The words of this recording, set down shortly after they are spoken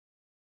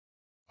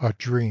A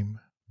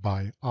Dream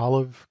by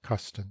Olive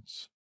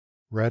Custance.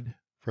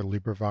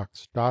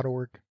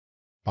 LibriVox.org.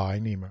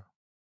 I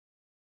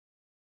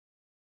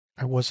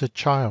was a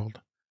child,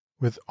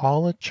 with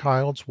all a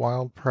child's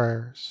wild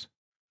prayers,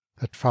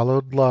 That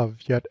followed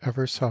love, yet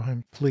ever saw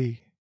him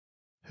flee,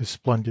 His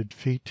splendid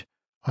feet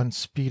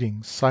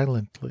unspeeding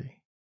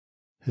silently,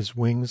 His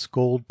wings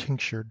gold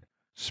tinctured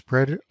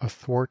spread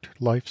athwart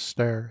life's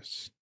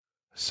stairs,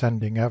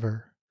 Ascending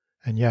ever,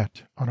 and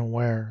yet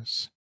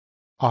unawares,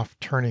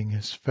 Oft turning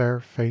his fair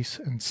face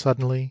and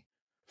suddenly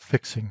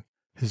Fixing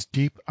his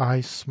deep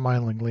eyes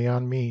smilingly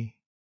on me,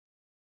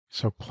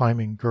 So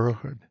climbing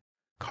girlhood,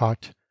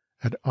 caught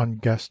at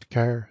unguessed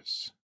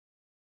cares.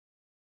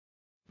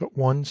 But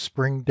one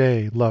spring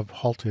day love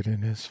halted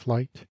in his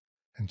flight,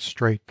 And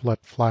straight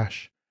let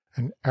flash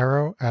an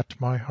arrow at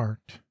my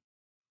heart,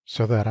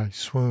 So that I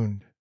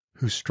swooned,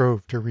 who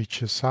strove to reach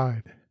his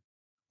side.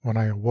 When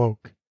I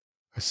awoke,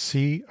 a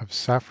sea of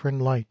saffron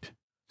light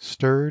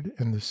Stirred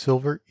in the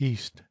silver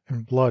east,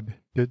 and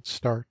blood did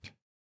start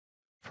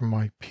From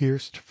my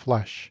pierced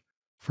flesh,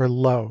 for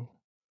lo!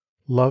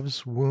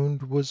 love's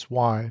wound was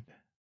wide.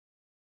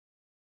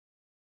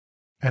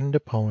 End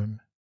of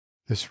poem.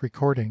 This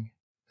recording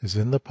is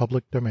in the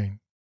public domain.